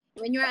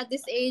when you're at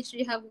this age,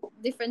 you have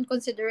different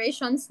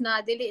considerations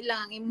na dili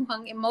lang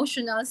imuhang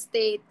emotional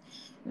state.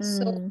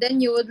 So then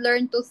you would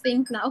learn to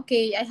think na,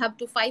 okay, I have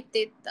to fight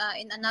it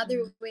in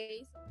another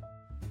way.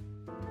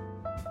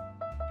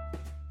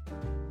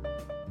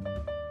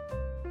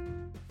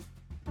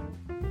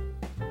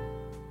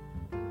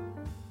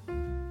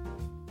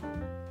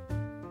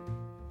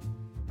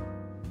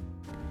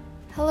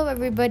 Hello,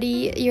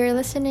 everybody. You're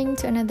listening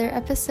to another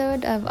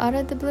episode of Out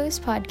of the Blues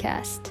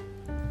podcast.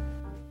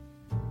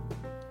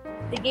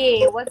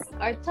 Sige, what's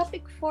our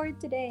topic for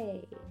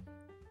today?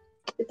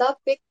 The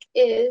topic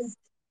is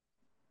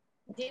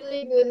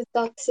dealing with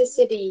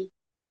toxicity.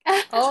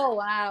 Oh,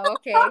 wow.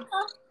 Okay.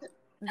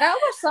 That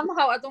was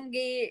somehow atong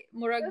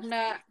murag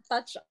na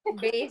touch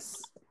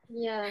base.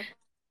 Yeah.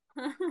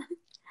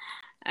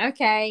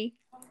 Okay.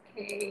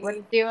 Okay.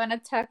 What do you want to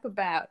talk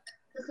about?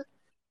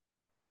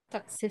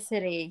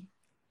 Toxicity.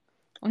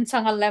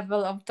 Unsa nga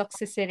level of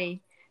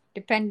toxicity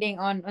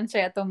depending on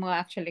unsay atong mga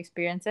actual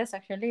experiences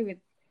actually with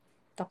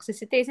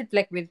toxicity. Is it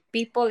like with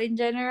people in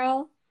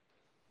general?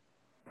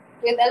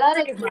 With a lot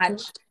of Pretty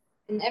much.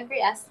 in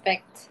every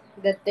aspect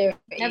that there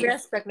is. Every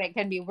aspect, like,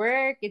 can be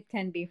work, it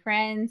can be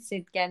friends,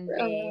 it can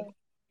be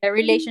the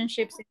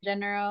relationships in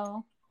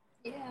general,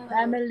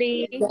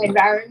 family, the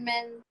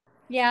environment.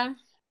 yeah.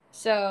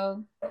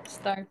 So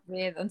start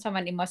with unsa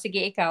man imo,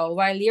 sige ikaw,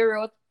 while you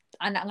wrote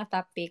ana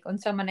nga topic,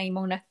 unsa man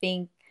imong na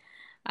think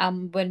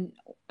when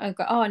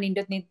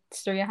nindot ni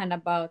storyahan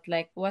about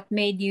like what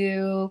made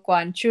you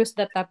choose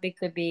the topic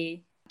to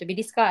be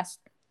discussed,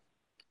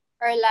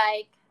 Or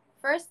like,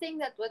 first thing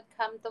that would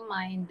come to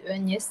mind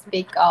when you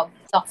speak of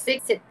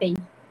toxicity.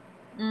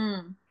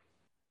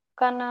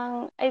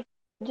 I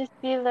just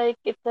feel like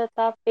it's a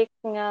topic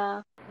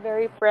nga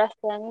very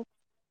present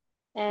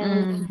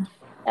and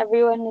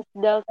everyone has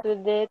dealt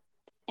with it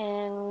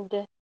and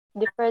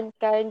different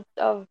kinds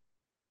of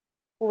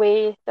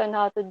ways on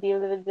how to deal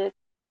with it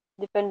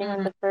depending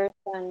on the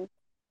person.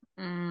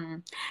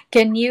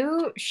 Can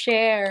you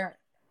share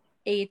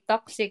a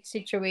toxic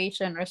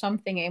situation or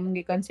something ay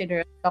mong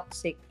consider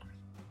toxic?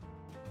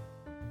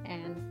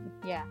 And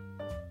yeah.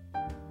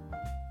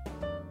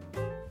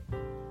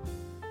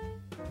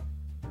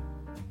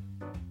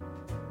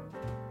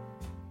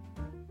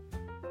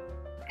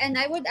 And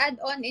I would add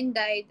on,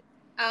 Inday,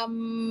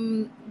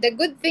 the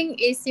good thing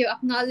is you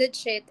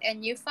acknowledge it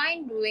and you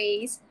find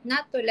ways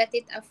not to let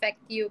it affect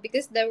you,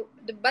 because the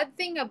bad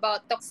thing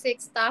about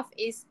toxic stuff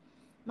is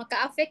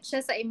maka-affect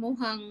siya sa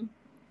imuhang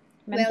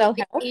Mental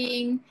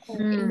well-being,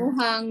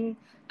 imuhang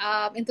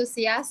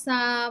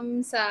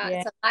enthusiasm sa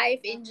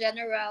life in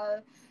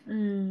general.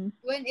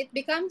 When it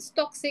becomes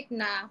toxic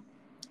na,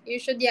 you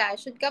should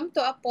come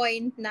to a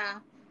point na,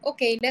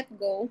 okay, let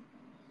go.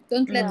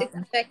 Don't let it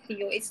affect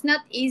you. It's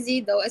not easy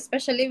though,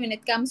 especially when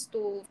it comes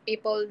to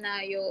people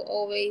na you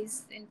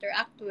always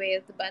interact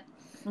with. But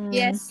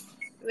yes,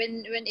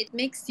 when it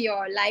makes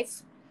your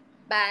life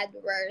bad,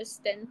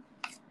 worse, then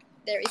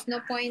there is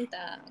no point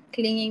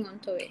clinging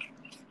onto it.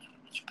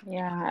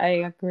 Yeah,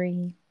 I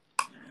agree.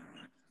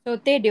 So,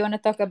 Tay, do you want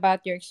to talk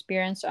about your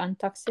experience on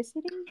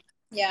toxicity?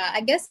 Yeah, I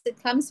guess it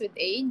comes with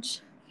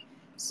age.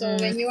 So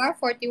when you are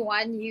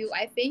 41,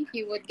 I think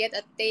you would get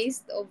a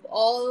taste of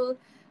all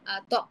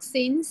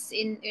toxins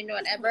in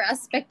whatever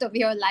aspect of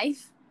your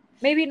life.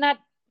 Maybe not.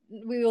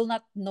 We will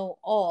not know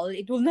all.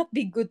 It will not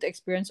be good to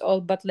experience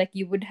all, but like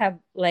you would have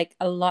like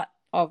a lot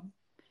of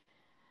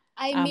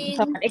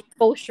some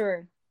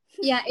exposure.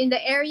 Yeah, in the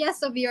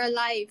areas of your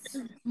life,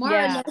 more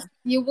or less,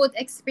 you would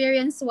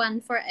experience one.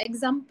 For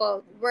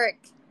example, work.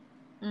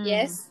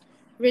 Yes,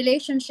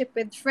 relationship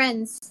with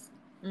friends,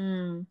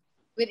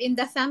 within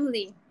the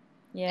family.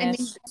 Yes. I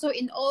mean, so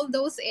in all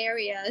those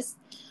areas,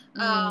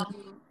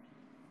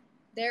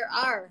 there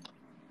are,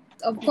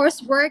 of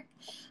course, work,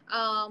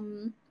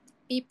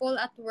 people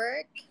at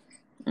work,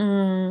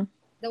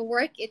 the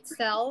work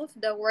itself,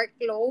 the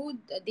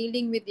workload,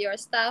 dealing with your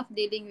staff,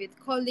 dealing with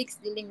colleagues,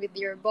 dealing with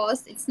your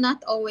boss. It's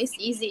not always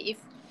easy if,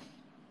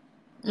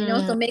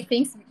 to make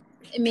things,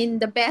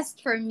 the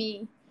best for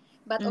me.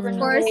 But of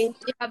course,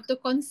 you have to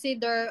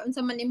consider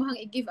unsa man imong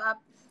i-give up.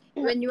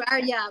 When you are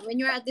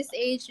at this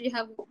age, you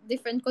have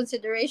different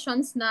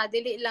considerations na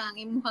dili lang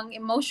imong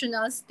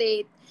emotional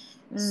state.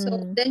 So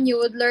then you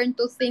would learn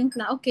to think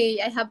na,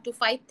 okay, I have to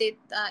fight it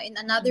in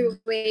another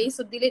way.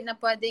 So dili na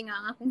pwede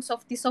nga akong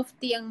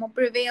softy ang mo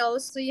prevail.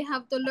 So you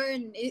have to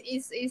learn.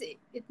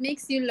 It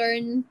makes you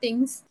learn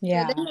things.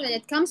 Yeah. So then when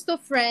it comes to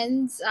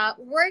friends,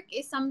 work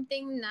is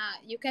something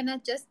na you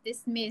cannot just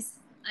dismiss,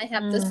 I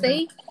have to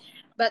say.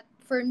 But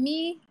for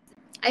me,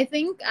 I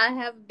think I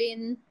have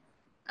been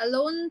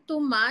alone too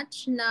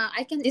much na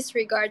I can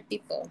disregard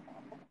people.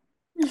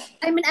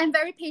 I mean, I'm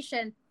very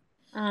patient.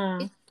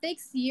 It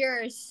takes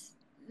years.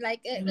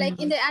 Like in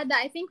the ADA,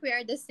 I think we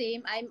are the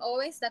same. I'm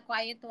always the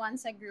quiet one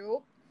sa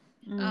group.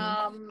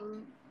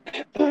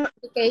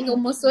 Okay,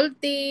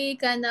 kumusulti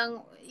ka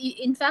ng,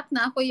 in fact,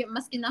 na ako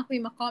maski na ako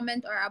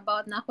ma-comment or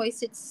about na ako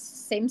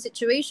same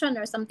situation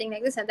or something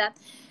like this and that,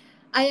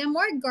 I am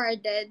more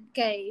guarded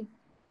kay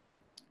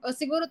o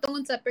siguro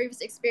tungod sa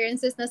previous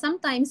experiences na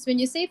sometimes when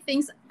you say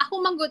things,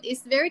 ako manggod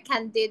is very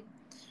candid.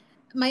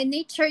 My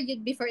nature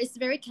yun before is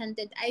very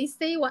candid. I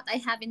say what I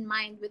have in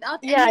mind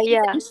without Yeah, any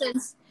yeah.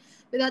 intentions,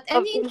 without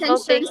Of any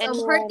insulting intentions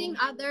of hurting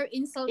anyone.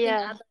 insulting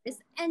Yeah, others,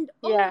 and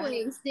yeah.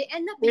 always they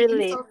end up being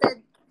Relate. insulted.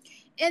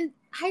 And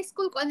high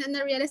school ko, ano,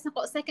 na-realize na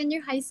ko, second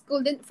year high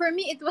school, then for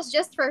me, it was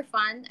just for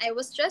fun. I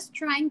was just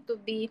trying to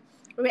be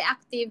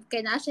reactive,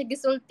 kaya na siya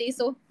gisulti.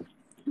 So,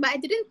 but I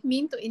didn't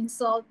mean to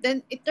insult.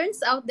 Then, it turns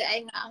out that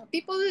ay nga,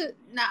 people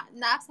na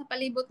sa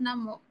palibot na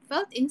mo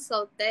felt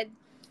insulted.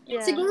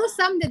 Yeah. Siguro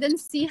some didn't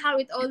see how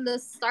it all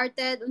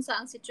started, unsa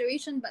ang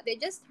situation, but they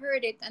just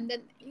heard it. And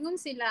then, ingon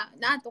sila,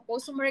 nato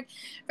ko. So,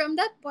 from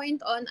that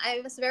point on,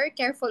 I was very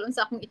careful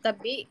unsa akong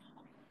itabi.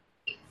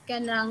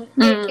 Kanang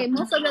kay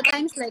most of the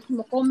times like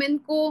mo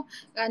comment ko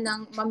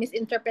kanang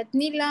ma-misinterpret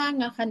nila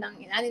nga kanang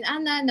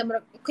inanin-ana na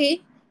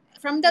okay,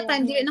 from that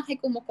time dili na kay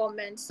ko mo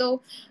comment. So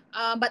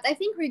but I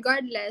think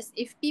regardless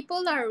if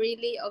people are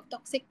really of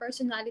toxic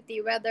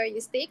personality, whether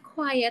you stay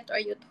quiet or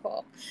you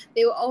talk,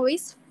 they will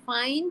always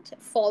find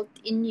fault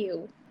in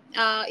you.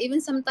 Even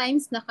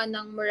sometimes na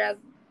kanang murag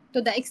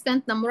to the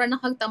extent na mura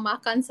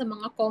nakagtamakan sa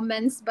mga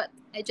comments, but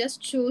I just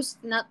choose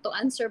not to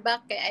answer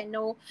back kay I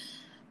know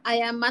I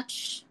am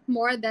much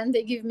more than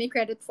they give me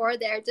credit for.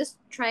 They are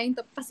just trying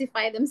to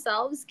pacify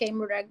themselves. Kay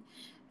murag,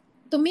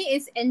 to me,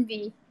 is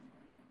envy,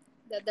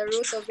 the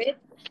root of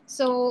it.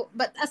 So,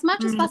 but as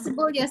much as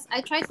possible, yes, I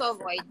try to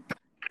avoid.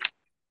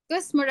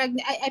 Because murag,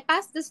 I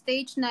passed the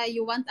stage na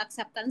you want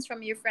acceptance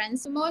from your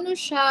friends. Mo no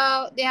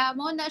siya,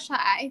 mo na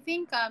siya, I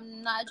think,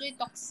 na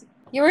toxic.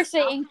 You were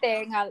saying,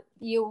 Te, nga,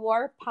 you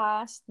were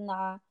past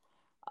na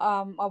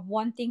of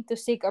wanting to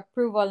seek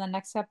approval and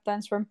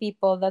acceptance from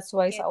people. That's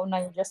why sa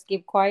una you just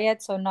keep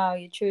quiet. So now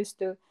you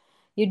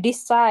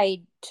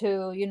decide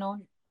to,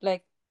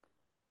 like,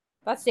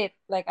 that's it.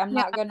 Like I'm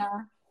not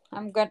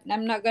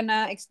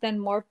gonna extend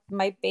more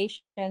my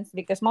patience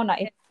because Mona,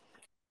 if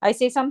I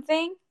say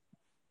something,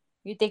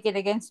 you take it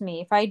against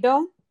me. If I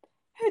don't,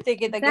 you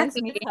take it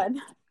against me. Exactly.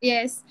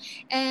 Yes.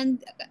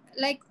 And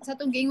like sa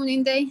itong gingon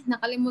Inday,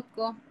 nakalimot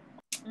ko.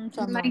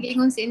 May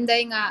gingon si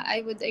Inday nga,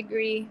 I would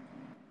agree.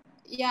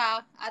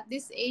 Yeah, at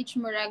this age,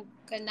 murag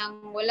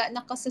kanang wala na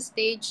ka sa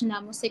stage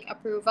na mo seek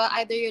approval.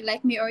 Either you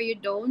like me or you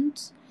don't.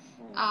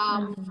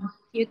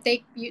 You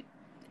take you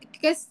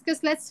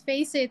because let's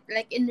face it,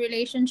 like in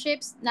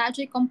relationships, na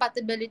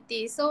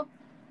compatibility. So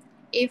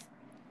if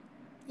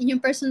in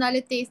your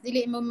personality is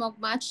dili mo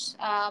mag-match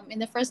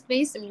in the first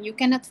place, I mean, you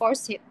cannot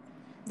force it.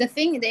 The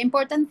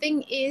important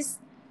thing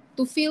is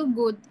to feel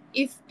good.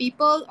 If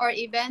people or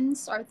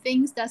events or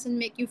things doesn't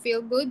make you feel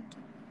good,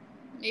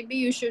 maybe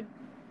you should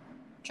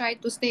try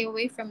to stay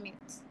away from it.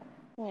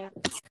 Yeah.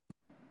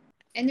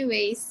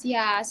 Anyways,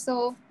 yeah,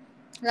 so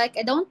like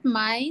I don't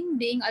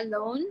mind being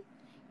alone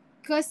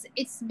because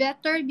it's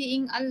better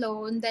being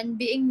alone than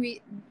being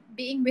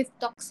with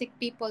toxic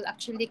people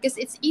actually, because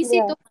it's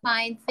easy to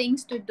find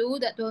things to do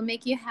that will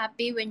make you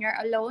happy when you're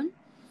alone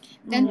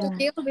than to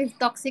deal with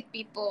toxic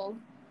people.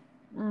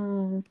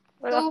 Well,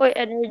 So ako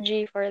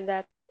energy for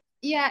that.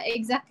 yeah,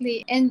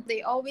 exactly. And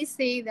they always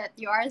say that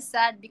you are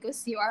sad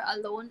because you are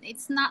alone.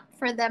 It's not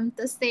for them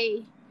to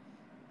say.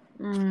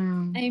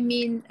 I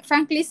mean,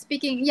 frankly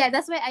speaking, yeah,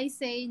 that's why I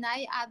say na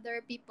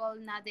other people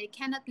na they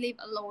cannot live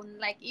alone.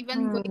 Like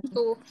even going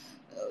to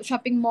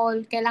shopping mall,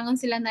 kailangan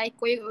sila na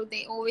or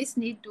they always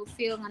need to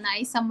feel nga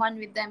na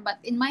someone with them. But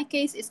in my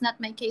case, it's not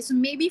my case. So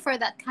maybe for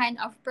that kind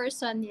of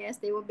person, yes,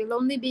 they will be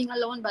lonely being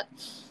alone. But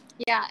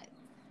yeah,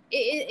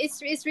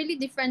 it's really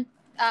different.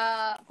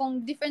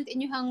 Kung different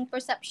in yung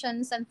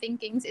perceptions and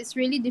thinkings, it's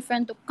really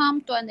different to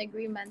come to an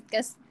agreement.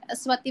 Because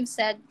as what you've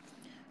said,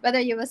 whether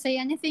you will say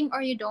anything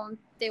or you don't,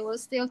 they will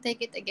still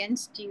take it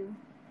against you.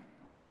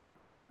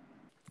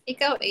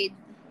 Ikaw, Aid.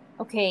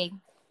 Okay.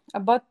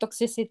 About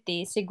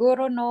toxicity,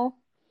 siguro no,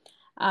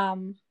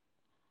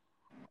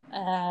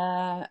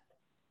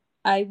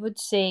 I would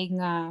say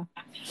nga,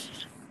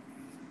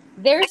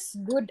 there's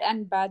good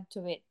and bad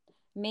to it.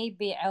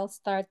 Maybe I'll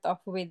start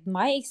off with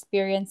my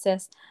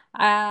experiences.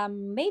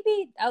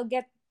 Maybe I'll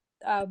get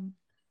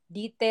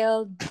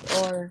detailed,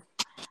 or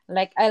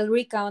like I'll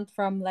recount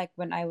from like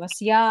when I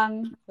was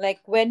young,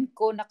 like when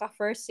ko naka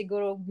first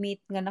siguro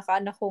meet nga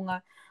naka ko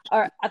nga,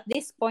 or at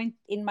this point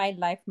in my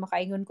life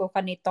makaingon ko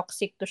kani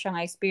toxic to siya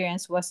nga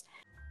experience was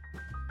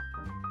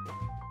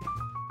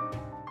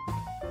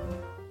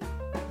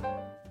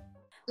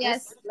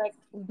Yes. like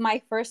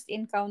my first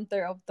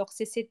encounter of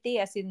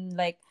toxicity, as in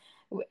like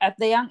at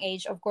the young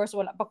age, of course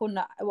wala pa ko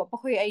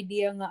yung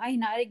idea nga ay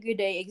naay gyud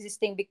ay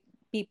existing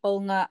people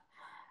nga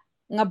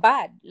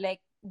bad, like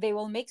they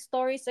will make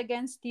stories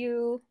against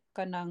you,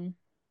 kanang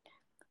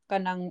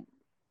kanang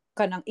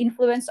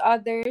influence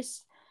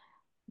others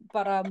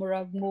para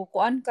murag mo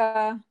kuan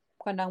ka,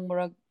 kanang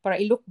murag para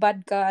i-look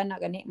bad ka na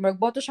gani. Murag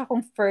boto siya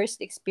kung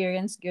first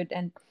experience good,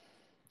 and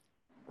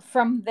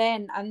from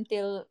then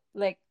until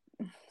like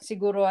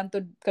siguro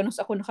antud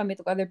kanus ako nakamit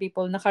og other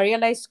people,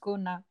 naka-realize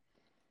ko na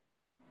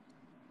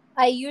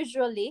I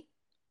usually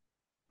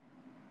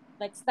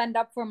like stand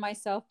up for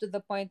myself to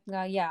the point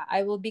nga yeah,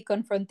 I will be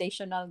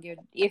confrontational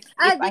good if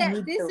I Yeah,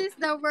 need this to. is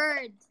the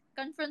word.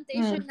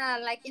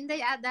 Confrontational. Like in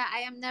the Yada,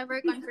 I am never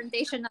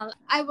confrontational.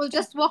 I will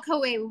just walk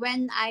away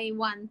when I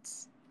want.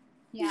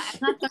 Yeah,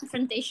 I'm not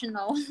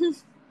confrontational.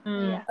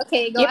 Mm. Yeah.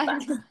 Okay, go If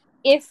ahead.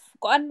 if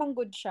kuan man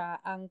good siya,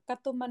 ang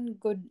katuman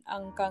good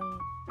ang kang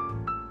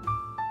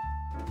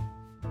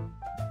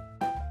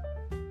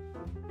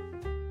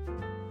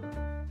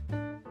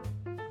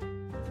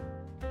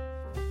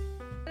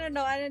I don't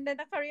know, and then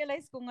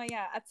naka-realize ko nga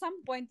yeah, at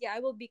some point yeah,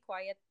 I will be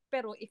quiet.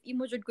 Pero if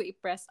imo jud ko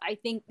i-press, I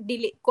think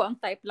dili ko ang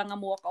type lang nga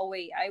mo walk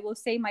away. I will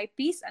say my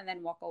piece and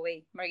then walk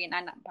away. Margin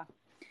ana ba.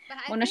 But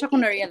I Muna think siya ko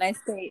na-realize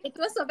kay it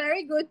was a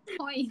very good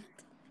point.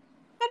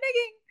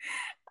 kanaging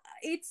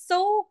it's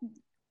so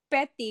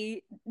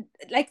petty.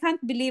 I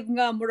can't believe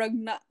nga murag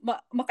na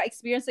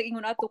maka-experience sa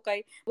ingon ato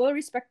kay well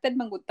respected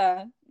man gud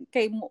ta.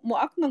 Kay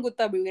moak man gud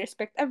ta, we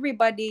respect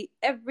everybody,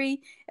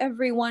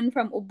 everyone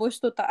from ubos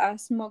to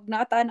taas. Mag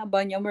nataan na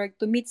ba niya murag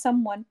to meet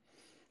someone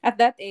at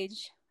that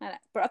age.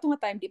 Pero ato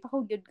nga time di pa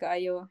ko gyud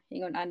kaayo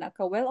ingon ana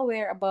ka well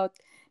aware about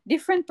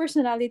different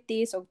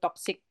personalities of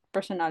toxic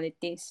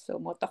personalities. So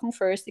mo ta akong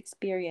first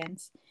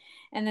experience.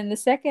 And then the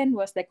second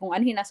was like kung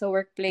anhin na sa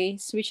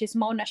workplace, which is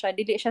mo na siya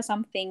dili siya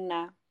something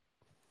na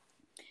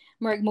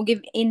mo give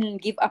in,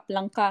 give up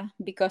lang ka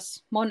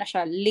because mo na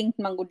siya, linked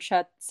man gud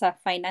siya sa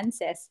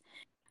finances.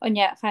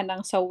 Unya,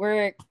 kanang sa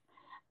work,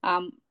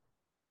 um,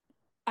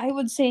 I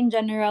would say in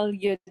general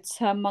yun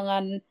sa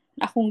mga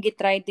akong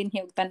gitry din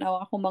yung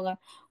tanaw ako mga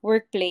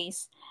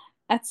workplace.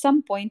 At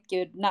some point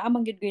yun,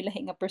 naamang yun ko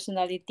lahi nga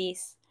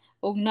personalities.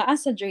 O naa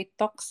sa joy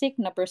toxic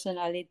na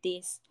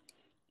personalities.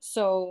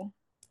 So,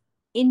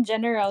 in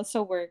general sa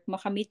work,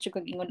 makamit yung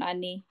kag ingon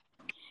ani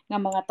nga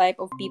mga type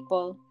of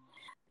people.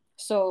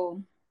 So,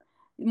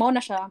 mo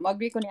na siya,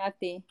 mag-agree ko ni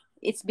ate,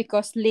 it's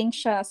because link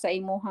siya sa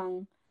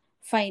imuhang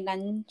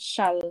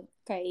financial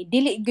kay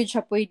dili good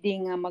siya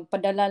pwede nga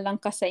magpadala lang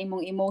ka sa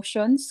imong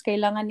emotions,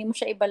 kailangan nimo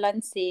siya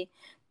i-balance.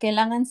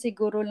 Kailangan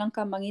siguro lang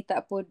ka mangita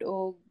pod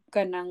og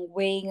kanang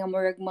way nga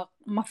murag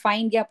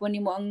ma-find gyapon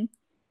nimo ang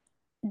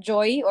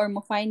joy or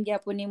ma-find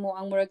gyapon nimo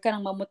ang murag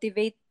kanang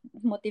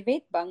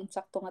motivate bang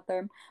sakto nga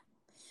term.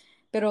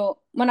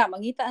 Pero mo na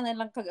mangita na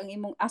lang kag ang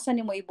imong asa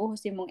nimo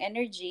ibuhos imong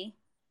energy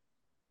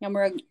nga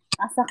murag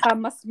asa ka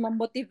mas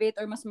ma-motivate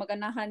or mas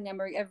maganahan nga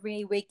murag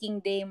every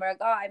waking day murag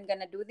I'm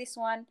gonna do this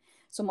one,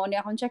 so mo ni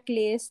akong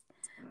checklist,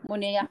 mo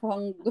ni ako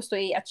ang gusto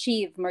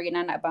i-achieve murag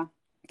inana ba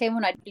kay mo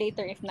na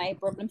later if na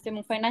problem sa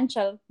imong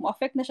financial mo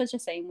affect na siya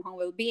sa imong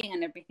well-being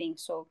and everything.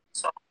 So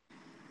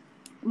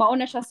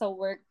mauna siya sa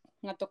work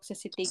nga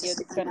toxicity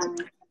gyud kanang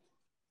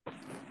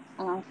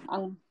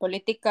ang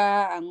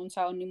politika ang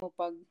unsaon nimo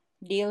pag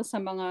deal sa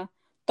mga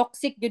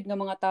toxic gyud nga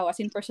mga tao as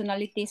in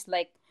personalities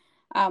like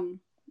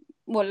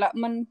wala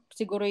man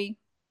siguro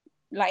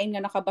lain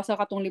nga nakabasa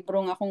katong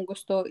libro nga akong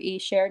gusto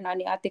i-share na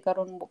ni ate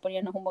karon mo pa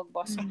yan akong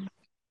magbasa.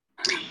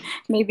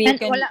 Maybe you And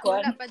can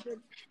wala pa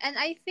dun. And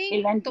I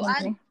think ilan to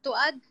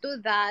add to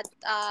that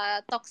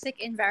toxic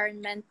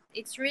environment,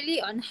 it's really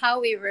on how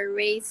we were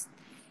raised.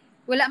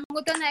 Wala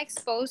mo to na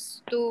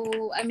exposed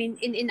to, I mean,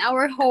 in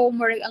our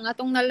home, or ang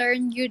atong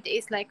na-learn yun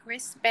is like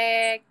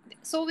respect.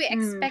 So we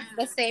expect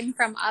the same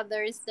from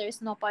others.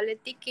 There's no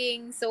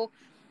politicking. So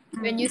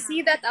when you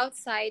see that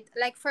outside,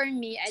 like for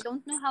me, I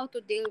don't know how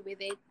to deal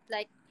with it.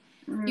 Like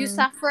you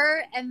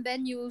suffer and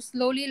then you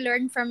slowly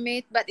learn from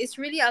it, but it's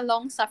really a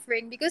long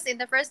suffering because in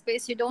the first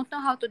place you don't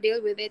know how to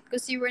deal with it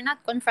because you were not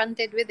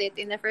confronted with it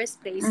in the first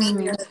place in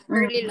your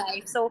early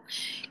life. So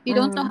you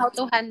don't know how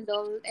to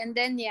handle, and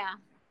then yeah,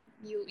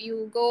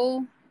 you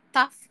go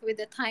tough with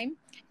the time.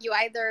 You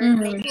either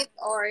make it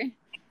or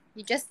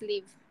you just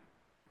leave.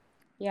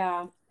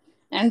 Yeah.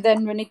 And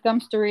then when it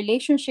comes to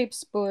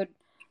relationships, but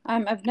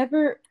I've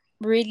never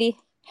really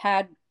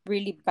had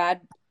really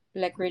bad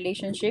like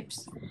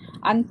relationships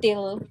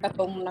until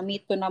katong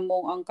namito na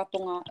mo ang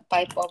katong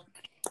type of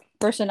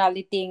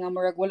personality nga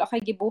murag wala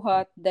kay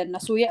gibuhat, then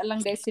nasuya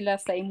lang dahil sila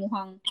sa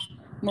imuhang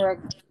murag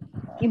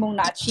imong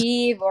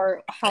na-achieve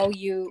or how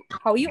you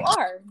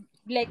are,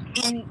 like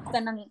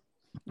kanang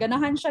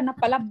ganahan siya na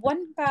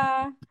palabwan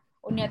ka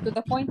unya to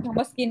the point nga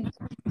maskin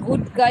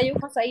good gayo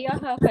ka sa iya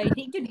ha kay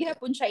di gyud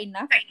gihapon siya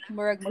enough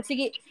murag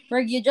sige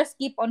murag you just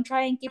keep on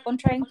trying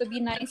to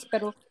be nice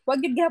pero wag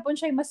gyud gihapon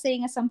siya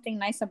mas-say nga something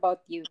nice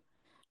about you,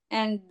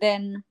 and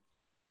then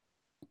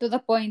to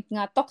the point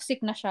nga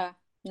toxic na siya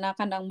na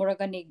kanang murag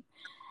ganig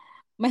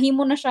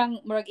mahimo na siyang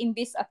murag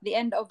imbis at the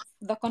end of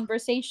the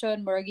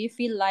conversation murag you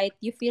feel light,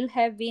 you feel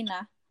heavy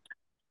na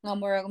nga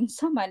murag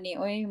unsa man ni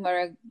oy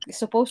murag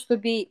supposed to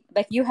be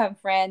like you have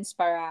friends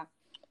para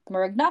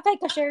murag na kay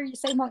ka share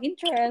sa imong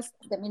interest.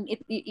 I mean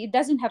it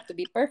doesn't have to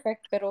be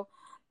perfect pero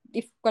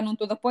if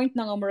kanang to the point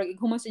na nga murag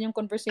ighuman sa inyong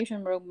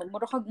conversation murag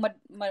kag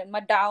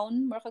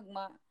ma-down murag kag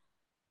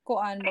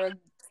kuan murag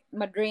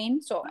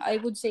ma-drain, so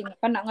I would say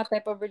kana nga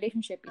type of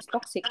relationship is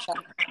toxic siya.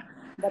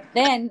 But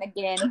then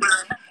again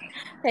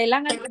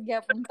kailangan pag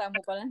punta mo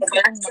pala sa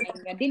atong mind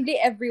nga hindi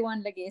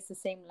everyone lagi is the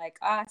same like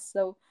us.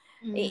 So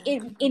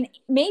in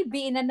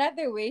maybe in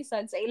another way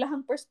sa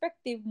ilahang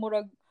perspective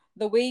murag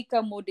the way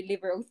ka mo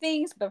deliver og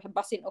things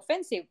basin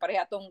offensive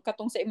pareha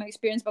katong sa imong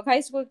experience pag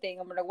high school thing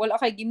murag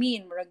wala kay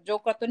gimin murag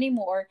joke ra to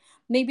nimo or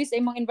maybe sa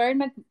imong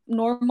environment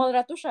normal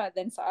ra to siya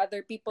then sa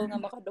other people nga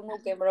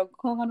makadungog kay murag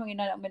kung ano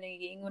inana man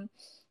giingon.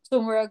 So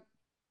murag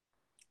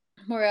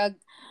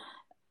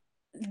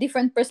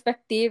different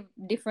perspective,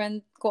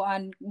 different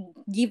kuan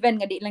given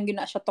nga di lang gyud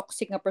na siya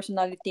toxic nga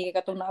personality kay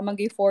katong naamang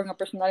gyud four nga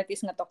personalities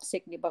nga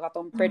toxic di ba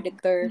katong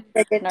predator,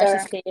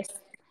 narcissist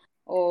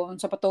o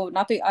sa pato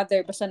natoy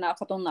other basta na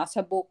katong nasa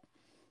book.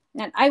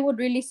 And I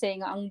would really say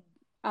nga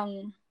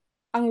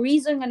ang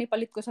reason nga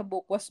nipalit ko sa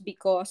book was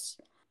because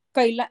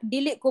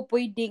dili ko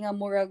pwede nga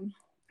murag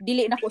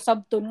dili na ko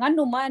sabton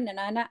ngano man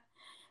nanana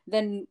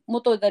then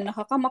muto then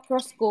nakakam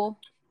across ko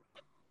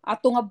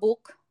ato nga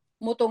book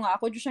muto nga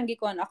ako jud siyang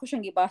gikuan ako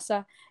siyang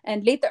gibasa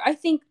and later I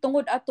think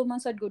tungod ato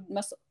man sad good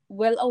mas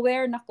well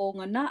aware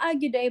nako nga naa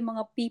gyud ay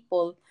mga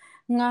people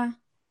nga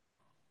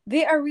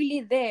they are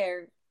really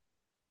there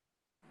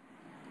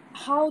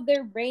how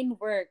their brain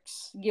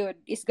works gyud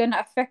is gonna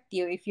affect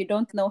you if you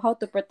don't know how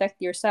to protect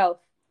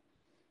yourself.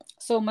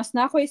 So mas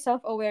na ako'y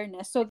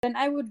self-awareness. So then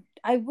I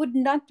would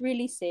not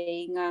really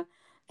say nga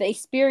the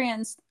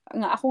experience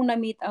nga akong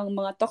na-meet ang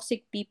mga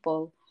toxic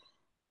people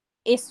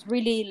is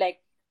really like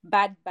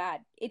bad.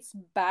 It's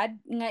bad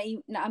nga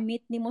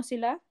na-meet nimo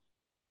sila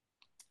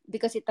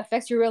because it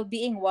affects your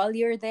well-being while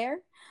you're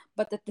there.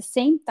 But at the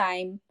same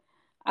time,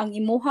 ang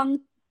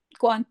imuhang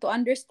kuan to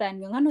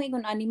understand nga ngano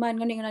ingon animan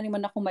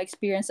ako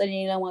ma-experience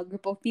ani lang mga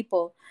group of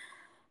people.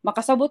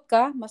 Makasabot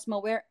ka, mas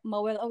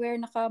well aware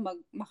na ka,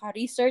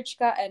 maka-research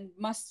ka and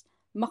mas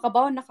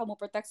makabaw na ka mo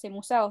protect sa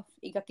imong self.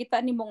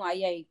 Igakita nimo nga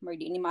ayay,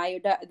 di ni maayo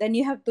da. Then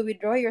you have to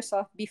withdraw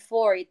yourself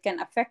before it can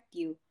affect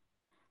you.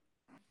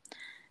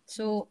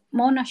 So,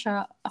 mo na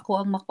siya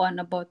ako ang makuan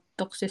about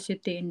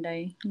toxicity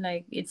inday.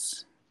 Like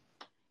it's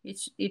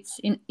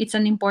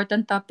an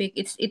important topic.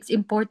 It's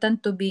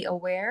important to be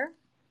aware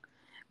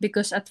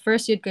because at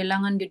first yun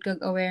kailangan yun kag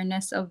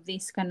awareness of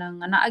this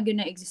kanang naa gyud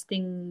na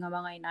existing nga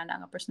mga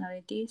inana nga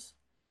personalities.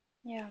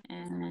 Yeah.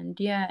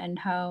 And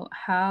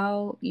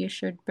how you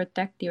should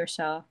protect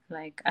yourself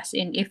like as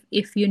in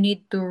if you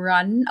need to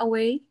run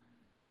away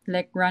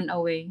like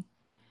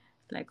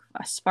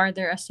as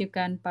farther as you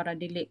can para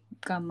dili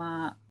ka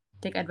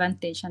take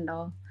advantage and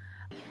all.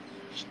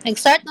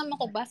 Nag-start naman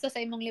ko basa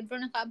sa imong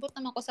libro, nakaabot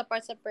naman ko sa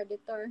part sa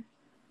predator.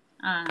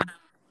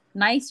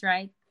 Nice,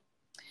 right?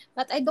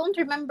 But I don't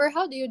remember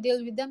how do you deal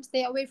with them.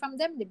 Stay away from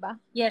them, di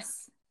ba?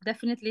 Yes,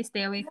 definitely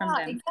stay away from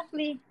them.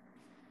 Exactly.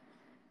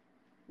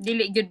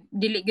 Dili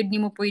gud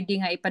nimo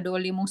pwede nga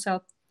ipaduli mong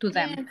self to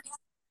them. Yes.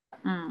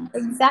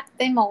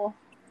 Exactly mo.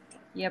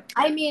 Yep.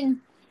 I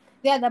mean,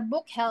 yeah, the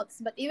book helps,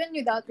 but even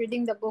without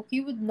reading the book,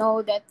 you would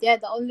know that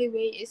the only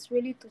way is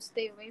really to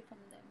stay away from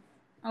them.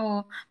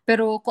 Oh,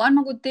 pero kuan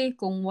man gud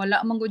kung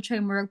wala man gud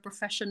siya murag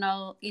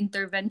professional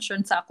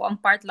intervention sa ako ang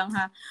part lang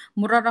ha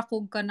mura ra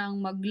kog kanang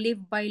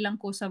mag-live by lang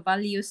ko sa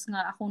values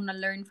nga akong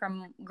na-learn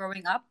from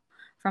growing up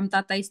from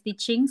tatay's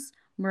teachings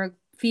murag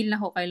feel na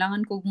ko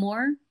kailangan kog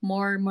more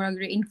murag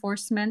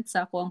reinforcement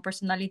sa ako ang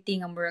personality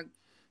nga murag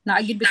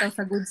naagid bitaw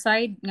sa good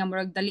side nga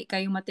murag dali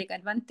kayo ma-take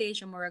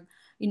advantage murag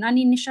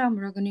inani ni siya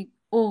murag ni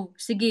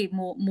sige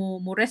mo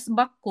rest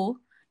back ko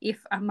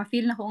if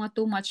ma-feel na ko nga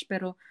too much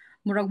pero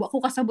murag wa ko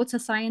kasabot sa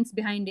science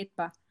behind it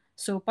pa.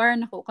 So para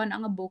nako kan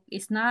ang book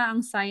is na ang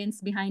science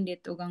behind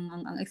it ug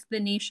ang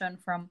explanation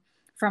from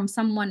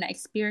someone na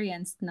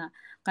experienced na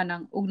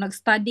kanang ug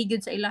nag-study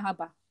gyud sa ilaha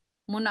ba.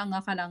 Muna nga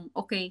kanang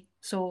okay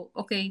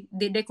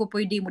di ko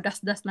pwede mo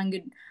dasdas lang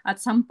gyud at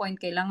some point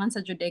kailangan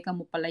sa jud ka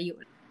mo palayo.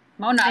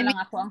 Mao na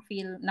lang ako ang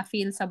feel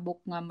sa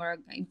book nga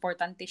murag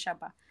importante siya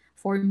ba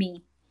for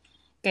me.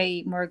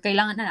 Kay murag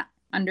kailangan na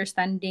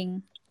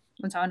understanding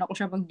kung saan ako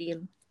siya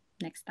pag-deal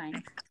next time.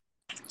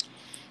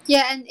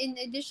 Yeah, and in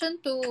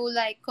addition to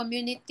like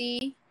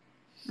community,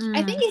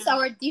 I think it's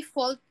our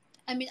default.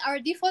 I mean, our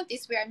default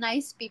is we are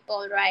nice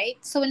people, right?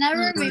 So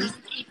whenever we meet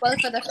people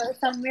for the first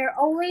time, we're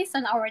always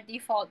on our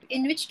default.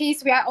 In which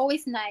case, we are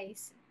always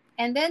nice.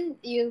 And then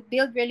you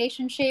build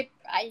relationship.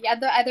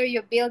 Either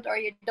you build or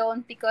you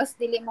don't because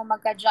dili mo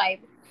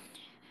magka-jive.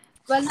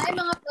 Well, na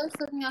mga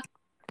person nga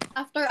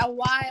after a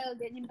while,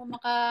 then mo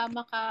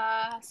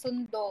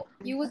makasundo,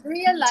 you would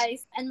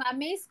realize and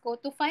ma-amaze ko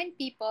to find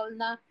people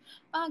na,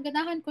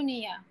 ganahan ko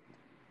niya.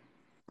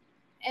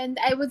 And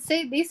I would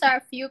say these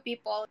are few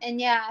people. And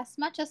yeah, as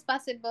much as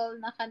possible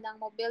na kanang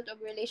mo build a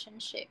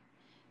relationship.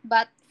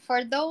 But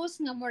for those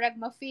nga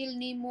murag ma-feel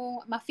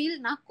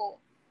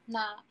nako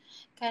na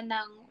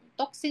kanang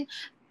toxic,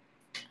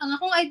 ang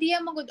akong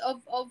idea magud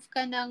of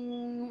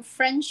kanang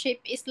friendship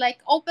is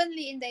like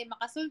openly inday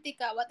makasulti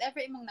ka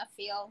whatever imong na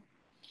feel.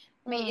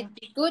 May it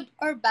be good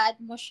or bad,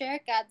 mo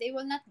share ka, they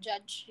will not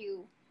judge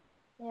you.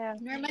 Yeah.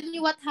 Normally,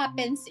 what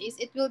happens is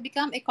it will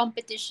become a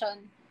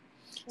competition.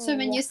 So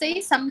when you say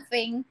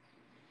something,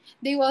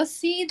 They will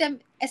see them,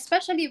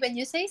 especially when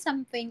you say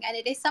something and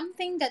it is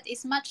something that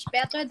is much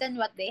better than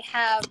what they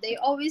have. They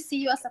always see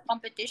you as a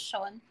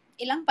competition.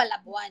 Ilang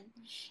palabuan.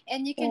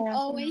 And you can Yeah.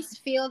 always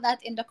feel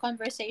that in the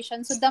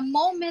conversation. So the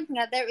moment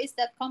nga there is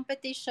that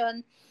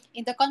competition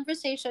in the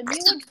conversation,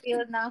 you would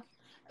feel na,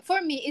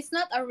 for me, it's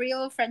not a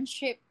real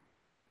friendship.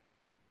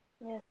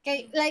 Yes.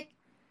 Okay, like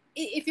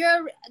if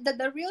you're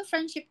the real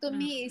friendship to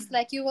me is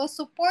like you will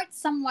support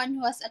someone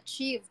who has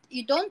achieved.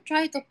 You don't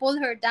try to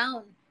pull her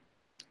down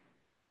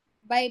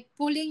by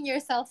pulling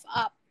yourself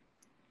up.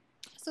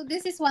 So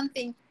this is one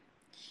thing.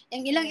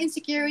 Yung ilang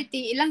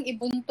insecurity, ilang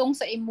ibuntong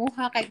sa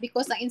imuha kay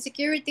because ang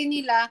insecurity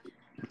nila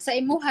sa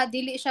imuha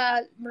dili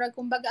siya murag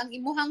kumbaga ang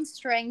imuhang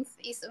strength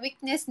is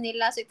weakness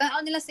nila. So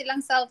itaw nila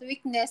silang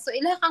self-weakness. So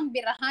ila kang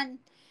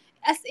birahan.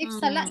 As if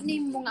sala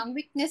nimo nga ang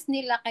weakness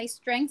nila kay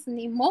strength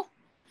nimo,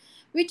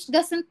 which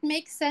doesn't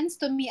make sense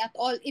to me at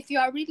all. If you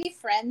are really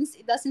friends,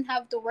 it doesn't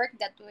have to work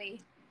that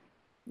way.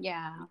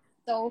 Yeah.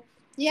 So,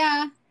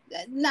 yeah,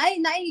 na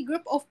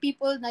group of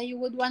people na you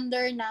would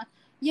wonder na,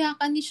 yeah,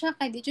 kani siya,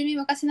 kay di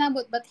dyan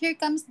makasinabot. But here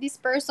comes this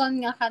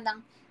person nga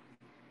kanang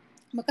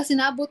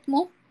makasinabot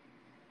mo.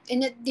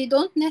 And they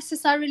don't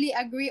necessarily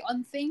agree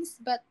on things,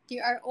 but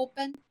you are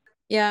open.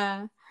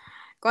 Yeah.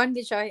 Kuan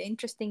di siya,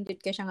 interesting good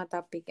ka siya nga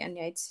topic. And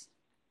yeah, it's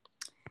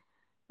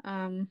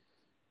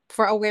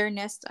for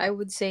awareness, I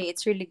would say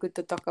it's really good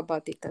to talk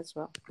about it as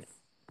well.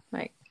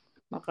 Like,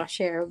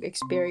 maka-share of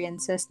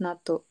experiences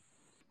not to.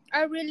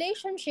 Our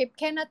relationship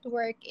cannot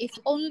work if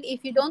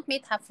you don't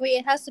meet halfway.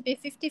 It has to be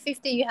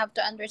 50-50. You have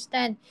to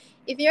understand.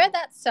 If you're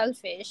that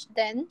selfish,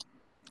 then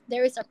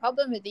there is a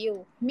problem with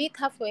you. Meet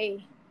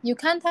halfway. You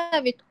can't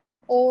have it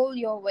all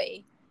your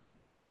way.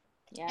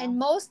 Yeah. And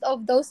most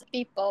of those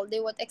people,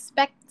 they would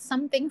expect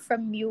something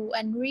from you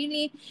and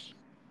really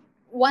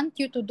want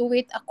you to do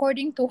it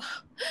according to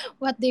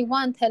what they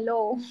want.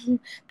 Hello.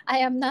 I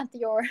am not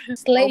your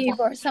slave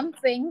or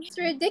something. It's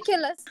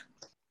ridiculous.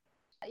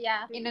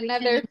 Yeah. In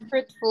another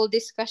fruitful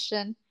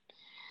discussion.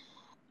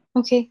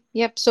 Okay.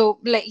 Yep. So,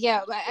 like,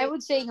 yeah, I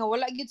would say nga,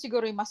 wala gyud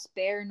siguro yung mas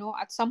pair, no?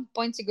 At some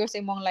point siguro sa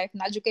imong life,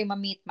 na kay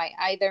ma-meet may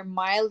either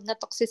mild na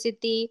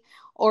toxicity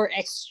or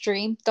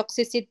extreme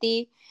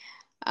toxicity.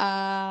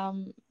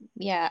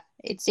 Yeah,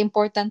 it's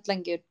important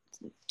lang yun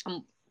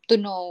to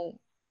know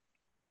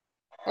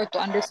or to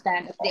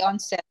understand at the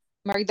onset.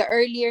 The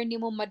earlier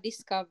nimo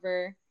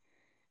ma-discover,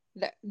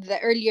 the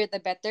earlier the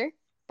better.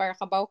 Para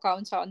kabaw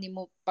kaon sa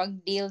nimo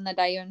pag-deal na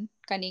dayon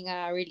kaning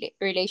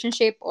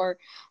relationship or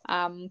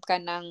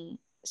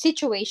kanang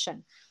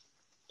situation.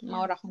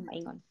 Maura kong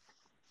maingon.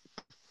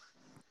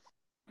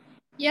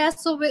 Yeah,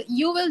 so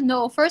you will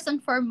know, first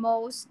and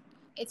foremost,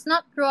 it's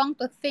not wrong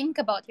to think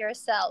about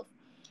yourself.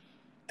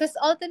 Because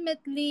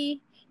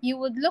ultimately, you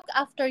would look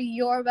after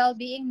your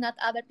well-being, not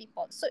other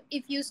people. So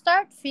if you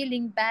start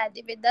feeling bad,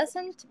 if it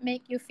doesn't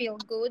make you feel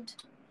good,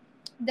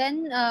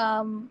 then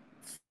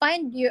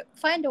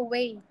find a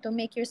way to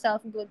make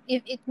yourself good.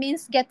 If it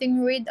means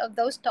getting rid of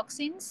those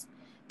toxins,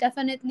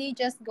 definitely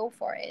just go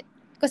for it.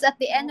 Because at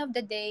the end of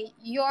the day,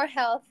 your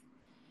health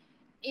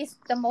is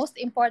the most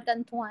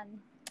important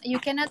one. You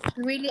cannot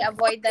really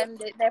avoid them.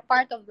 They're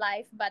part of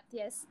life, but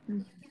yes,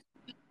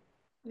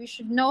 we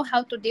should know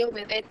how to deal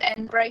with it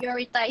and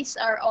prioritize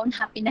our own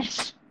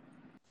happiness.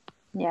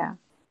 Yeah.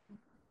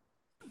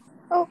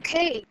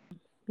 Okay.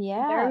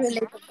 Yeah. Very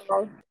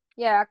relatable.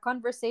 Yeah, a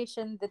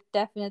conversation that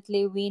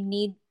definitely we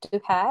need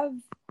to have.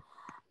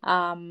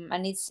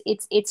 And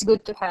it's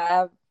good to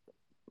have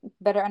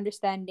better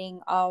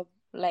understanding of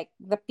like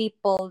the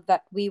people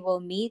that we will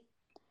meet,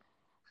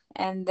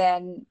 and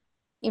then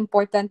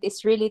important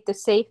is really to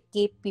safe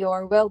keep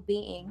your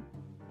well-being.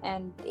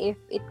 And if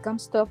it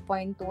comes to a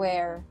point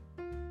where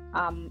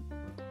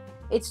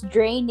it's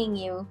draining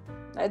you,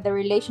 the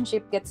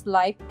relationship gets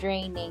life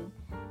draining,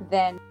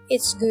 then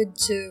It's good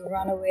to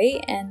run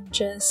away and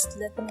just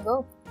let them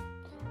go.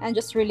 and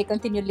just really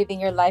continue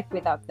living your life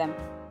without them.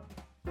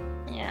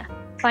 Yeah.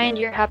 Find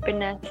your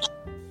happiness.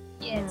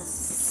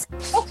 Yes.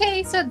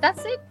 Okay, so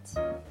that's it.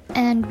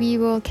 And we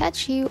will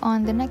catch you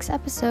on the next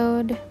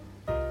episode.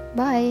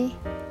 Bye.